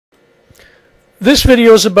This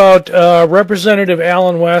video is about Representative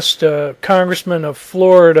Allen West, Congressman of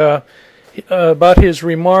Florida, about his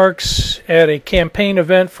remarks at a campaign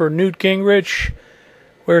event for Newt Gingrich,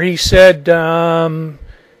 where he said that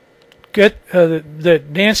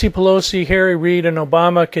Nancy Pelosi, Harry Reid, and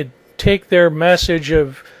Obama could take their message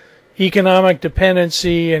of economic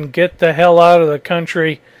dependency and get the hell out of the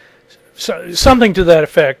country, something to that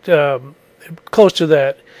effect, close to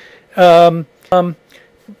that.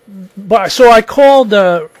 So I called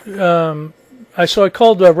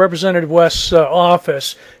Representative West's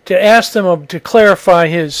office to ask them to clarify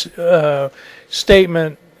his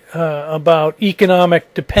statement about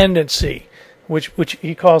economic dependency, which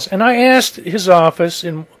he calls. And I asked his office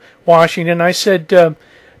in Washington. I said,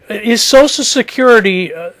 "Is Social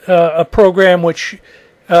Security a program which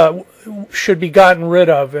should be gotten rid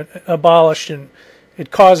of and abolished, and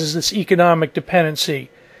it causes this economic dependency?"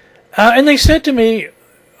 And they said to me,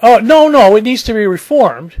 "Oh, no, it needs to be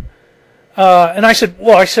reformed." And I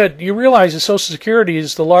said, you realize that Social Security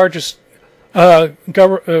is the largest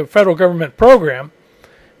federal government program.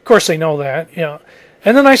 Of course they know that, yeah.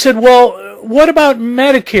 And then I said, well, what about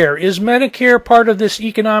Medicare? Is Medicare part of this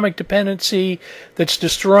economic dependency that's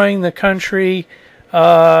destroying the country,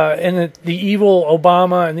 and the evil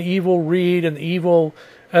Obama and the evil Reid and the evil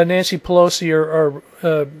Nancy Pelosi are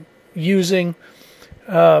using?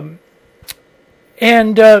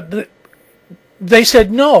 And they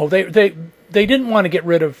said no, they didn't want to get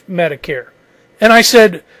rid of Medicare. And I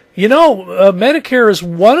said, Medicare is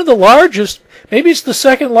one of the largest, maybe it's the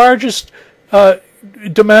second largest federal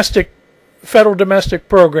domestic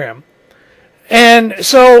program. And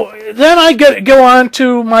so then I go on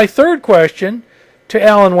to my third question to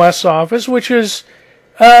Allen West's office, which is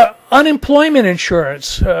unemployment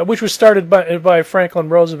insurance, which was started by Franklin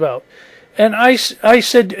Roosevelt. And I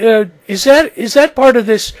said, is that part of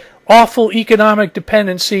this awful economic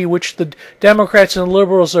dependency which the Democrats and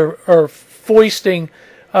liberals are foisting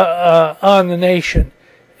on the nation?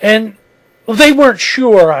 And they weren't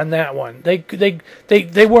sure on that one. They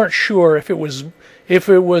weren't sure if it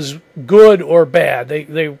was good or bad.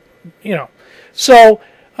 So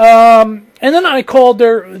and then I called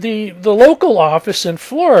the local office in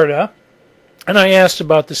Florida, and I asked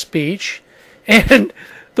about the speech, and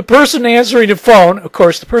the person answering the phone, of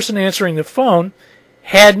course,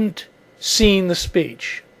 hadn't seen the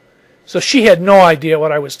speech. So she had no idea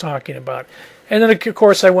what I was talking about. And then, of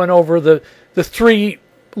course, I went over the three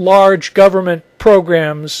large government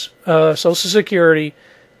programs, Social Security,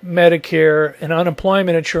 Medicare, and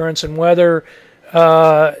unemployment insurance, and whether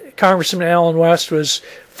Congressman Allen West was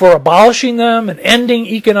for abolishing them and ending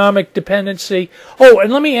economic dependency. Oh,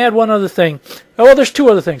 and let me add one other thing. Oh, well, there's two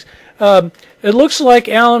other things. It looks like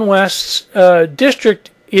Allen West's district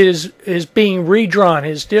is being redrawn.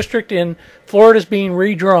 His district in Florida is being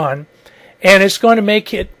redrawn, and it's going to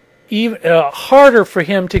make it even harder for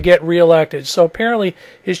him to get reelected. So apparently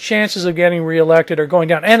his chances of getting reelected are going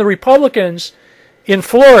down. And the Republicans in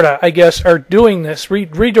Florida, I guess, are doing this,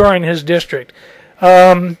 redrawing his district.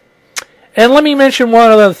 And let me mention one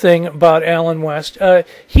other thing about Allen West.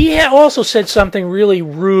 He also said something really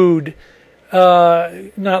rude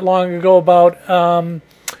not long ago about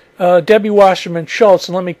Debbie Wasserman Schultz,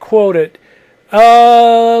 and let me quote it.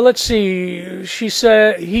 Let's see.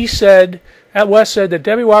 West said that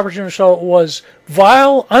Debbie Wasserman Schultz was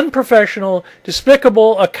vile, unprofessional,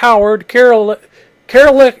 despicable, a coward,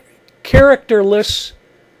 characterless,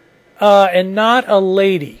 and not a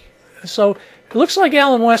lady. So it looks like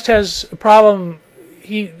Allen West has a problem.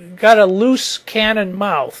 He got a loose cannon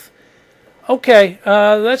mouth. Okay,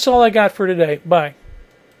 that's all I got for today. Bye.